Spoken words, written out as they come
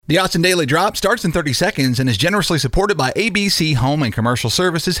The Austin Daily Drop starts in 30 seconds and is generously supported by ABC Home and Commercial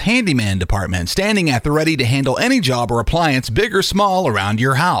Services Handyman Department, standing at the ready to handle any job or appliance, big or small, around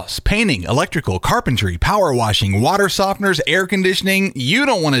your house. Painting, electrical, carpentry, power washing, water softeners, air conditioning. You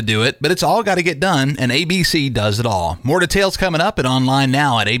don't want to do it, but it's all got to get done, and ABC does it all. More details coming up and online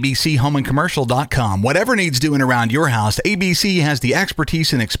now at abchomeandcommercial.com. Whatever needs doing around your house, ABC has the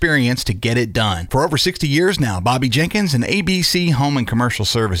expertise and experience to get it done. For over 60 years now, Bobby Jenkins and ABC Home and Commercial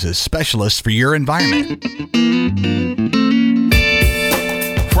Services, specialists for your environment.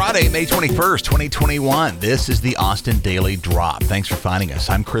 Friday, May 21st, 2021. This is the Austin Daily Drop. Thanks for finding us.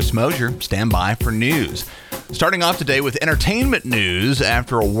 I'm Chris Mosier. Stand by for news. Starting off today with entertainment news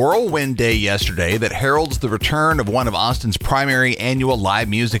after a whirlwind day yesterday that heralds the return of one of Austin's primary annual live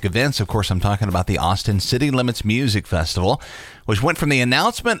music events. Of course, I'm talking about the Austin City Limits Music Festival, which went from the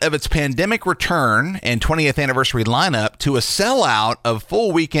announcement of its pandemic return and 20th anniversary lineup to a sellout of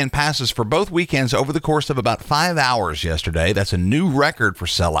full weekend passes for both weekends over the course of about 5 hours yesterday. That's a new record for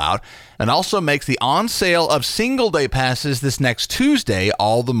sellout, and also makes the on sale of single day passes this next Tuesday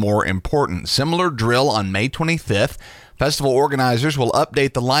all the more important. Similar drill on May 25th. Festival organizers will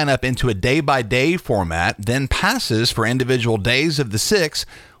update the lineup into a day-by-day format. Then passes for individual days of the 6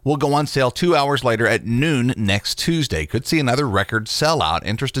 will go on sale 2 hours later at noon next Tuesday. Could see another record sellout.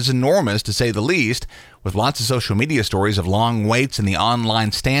 Interest is enormous, to say the least, with lots of social media stories of long waits in the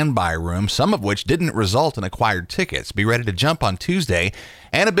online standby room, some of which didn't result in acquired tickets. Be ready to jump on Tuesday,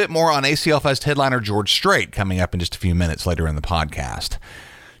 and a bit more on ACL Fest headliner George Strait coming up in just a few minutes later in the podcast.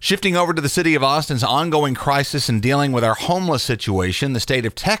 Shifting over to the city of Austin's ongoing crisis in dealing with our homeless situation, the state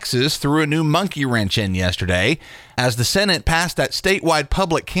of Texas threw a new monkey wrench in yesterday as the Senate passed that statewide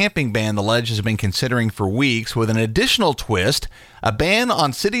public camping ban the ledge has been considering for weeks, with an additional twist: a ban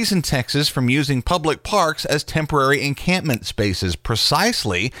on cities in Texas from using public parks as temporary encampment spaces.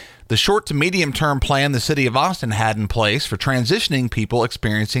 Precisely the short to medium term plan the city of Austin had in place for transitioning people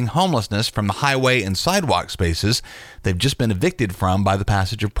experiencing homelessness from the highway and sidewalk spaces they've just been evicted from by the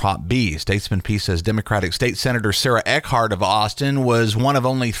passage of Prop B. Statesman P says Democratic State Senator Sarah Eckhart of Austin was one of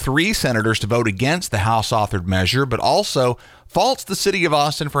only 3 senators to vote against the House-authored measure, but also faults the city of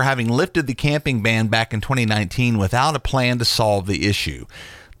Austin for having lifted the camping ban back in 2019 without a plan to solve the issue.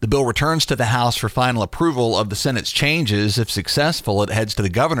 The bill returns to the House for final approval of the Senate's changes. If successful, it heads to the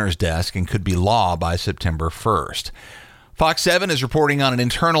governor's desk and could be law by September 1st. Fox 7 is reporting on an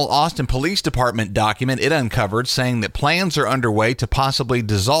internal Austin Police Department document it uncovered, saying that plans are underway to possibly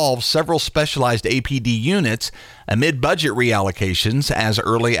dissolve several specialized APD units amid budget reallocations as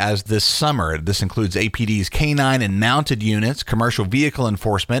early as this summer. This includes APD's K-9 and mounted units, commercial vehicle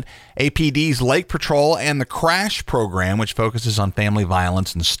enforcement, APD's Lake Patrol, and the CRASH program, which focuses on family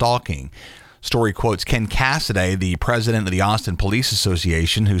violence and stalking. Story quotes Ken Cassidy, the president of the Austin Police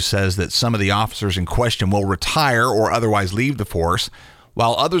Association, who says that some of the officers in question will retire or otherwise leave the force,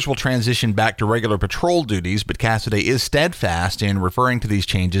 while others will transition back to regular patrol duties. But Cassidy is steadfast in referring to these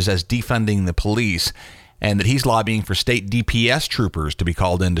changes as defunding the police, and that he's lobbying for state DPS troopers to be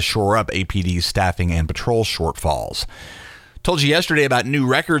called in to shore up APD's staffing and patrol shortfalls. Told you yesterday about new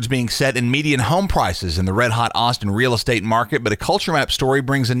records being set in median home prices in the red-hot Austin real estate market, but a Culture Map story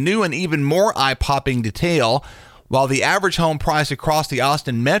brings a new and even more eye-popping detail. While the average home price across the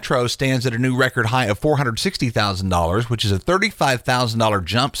Austin metro stands at a new record high of $460,000, which is a $35,000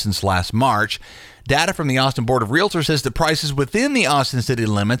 jump since last March, data from the Austin Board of Realtors says that prices within the Austin city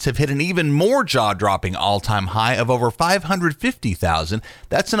limits have hit an even more jaw-dropping all-time high of over $550,000.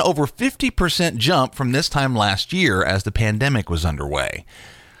 That's an over 50% jump from this time last year as the pandemic was underway.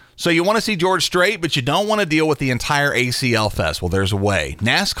 So you want to see George Strait, but you don't want to deal with the entire ACL Fest. Well, there's a way.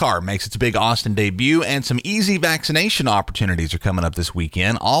 NASCAR makes its big Austin debut, and some easy vaccination opportunities are coming up this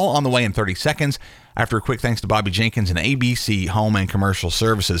weekend, all on the way in 30 seconds. After a quick thanks to Bobby Jenkins and ABC Home and Commercial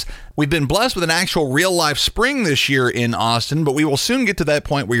Services. We've been blessed with an actual real-life spring this year in Austin, but we will soon get to that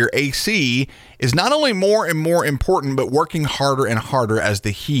point where your AC is not only more and more important, but working harder and harder as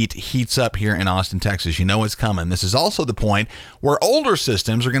the heat heats up here in Austin, Texas. You know it's coming. This is also the point where older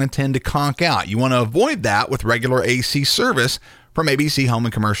systems are going to tend to conk out. You want to avoid that with regular AC service from ABC Home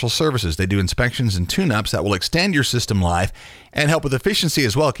and Commercial Services. They do inspections and tune-ups that will extend your system life and help with efficiency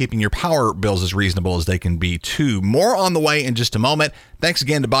as well, keeping your power bills as reasonable as they can be too. More on the way in just a moment. Thanks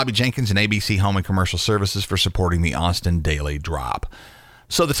again to Bobby Jenkins and ABC Home and Commercial Services for supporting the Austin Daily Drop.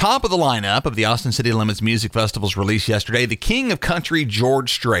 So the top of the lineup of the Austin City Limits Music Festival's released yesterday, the King of Country,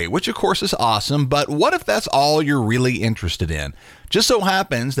 George Strait, which of course is awesome, but what if that's all you're really interested in? Just so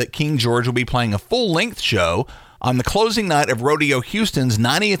happens that King George will be playing a full-length show on the closing night of Rodeo Houston's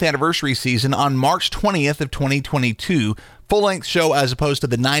 90th anniversary season on March 20th of 2022, full-length show as opposed to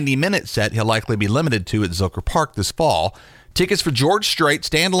the 90-minute set he'll likely be limited to at Zilker Park this fall. Tickets for George Strait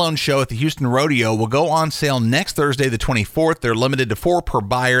standalone show at the Houston Rodeo will go on sale next Thursday, the 24th. They're limited to 4 per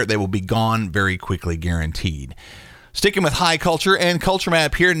buyer. They will be gone very quickly, guaranteed. Sticking with high culture and culture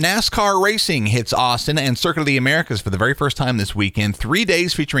map here, NASCAR racing hits Austin and Circuit of the Americas for the very first time this weekend. 3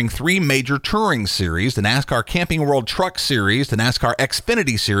 days featuring 3 major touring series, the NASCAR Camping World Truck Series, the NASCAR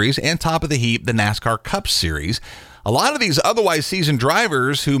Xfinity Series, and top of the heap, the NASCAR Cup Series. A lot of these otherwise seasoned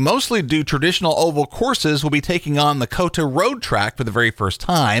drivers who mostly do traditional oval courses will be taking on the COTA Road Track for the very first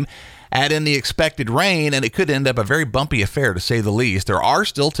time. Add in the expected rain, and it could end up a very bumpy affair, to say the least. There are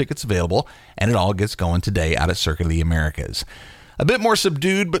still tickets available, and it all gets going today out at Circuit of the Americas. A bit more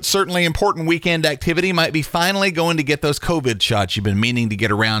subdued, but certainly important weekend activity might be finally going to get those COVID shots you've been meaning to get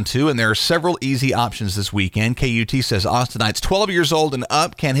around to, and there are several easy options this weekend. KUT says Austinites 12 years old and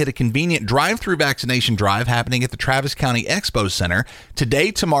up can hit a convenient drive-through vaccination drive happening at the Travis County Expo Center today,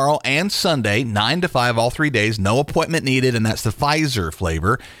 tomorrow, and Sunday, 9 to 5 all 3 days. No appointment needed, and that's the Pfizer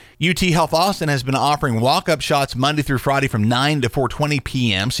flavor. UT Health Austin has been offering walk-up shots Monday through Friday from 9 to 4:20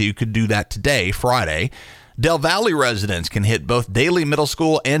 p.m., so you could do that today, Friday. Del Valley residents can hit both Daly Middle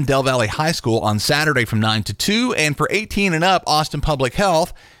School and Del Valley High School on Saturday from 9 to 2. And for 18 and up, Austin Public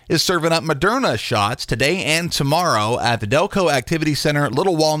Health is serving up Moderna shots today and tomorrow at the Delco Activity Center,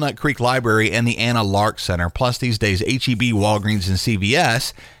 Little Walnut Creek Library, and the Anna Lark Center. Plus, these days, H-E-B, Walgreens, and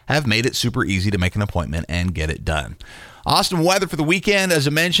CVS have made it super easy to make an appointment and get it done. Austin weather for the weekend, as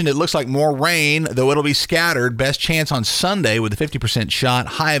I mentioned, it looks like more rain, though it'll be scattered. Best chance on Sunday with a 50% shot.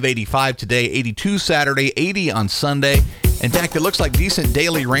 High of 85 today, 82 Saturday, 80 on Sunday. In fact, it looks like decent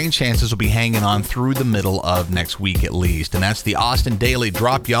daily rain chances will be hanging on through the middle of next week at least. And that's the Austin Daily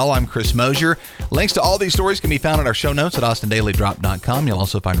Drop, y'all. I'm Chris Mosier. Links to all these stories can be found at our show notes at austindailydrop.com. You'll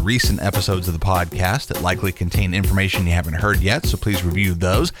also find recent episodes of the podcast that likely contain information you haven't heard yet, so please review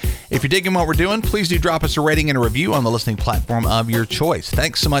those. If you're digging what we're doing, please do drop us a rating and a review on the listening platform of your choice.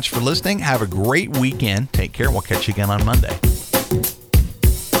 Thanks so much for listening. Have a great weekend. Take care. We'll catch you again on Monday.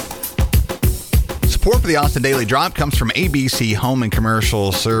 Support for the Austin Daily Drop comes from ABC Home and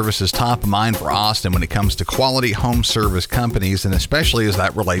Commercial Services, top of mind for Austin when it comes to quality home service companies, and especially as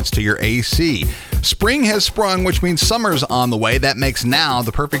that relates to your AC. Spring has sprung, which means summer's on the way. That makes now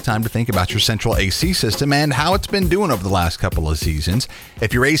the perfect time to think about your central AC system and how it's been doing over the last couple of seasons.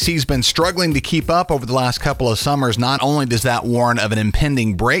 If your AC's been struggling to keep up over the last couple of summers, not only does that warn of an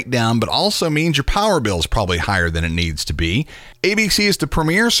impending breakdown, but also means your power bill is probably higher than it needs to be. ABC is the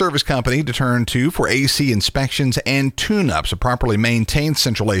premier service company to turn to for AC inspections and tune-ups. A properly maintained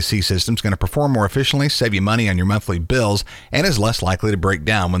central AC system is going to perform more efficiently, save you money on your monthly bills, and is less likely to break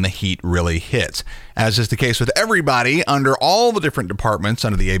down when the heat really hits. As is the case with everybody under all the different departments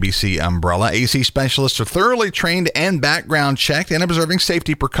under the ABC umbrella, AC specialists are thoroughly trained and background checked and observing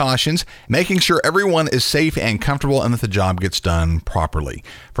safety precautions, making sure everyone is safe and comfortable and that the job gets done properly.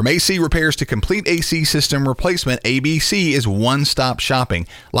 From AC repairs to complete AC system replacement, ABC is one-stop shopping.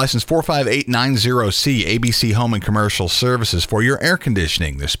 License 45890C, ABC Home and Commercial Services for your air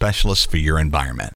conditioning, the specialists for your environment.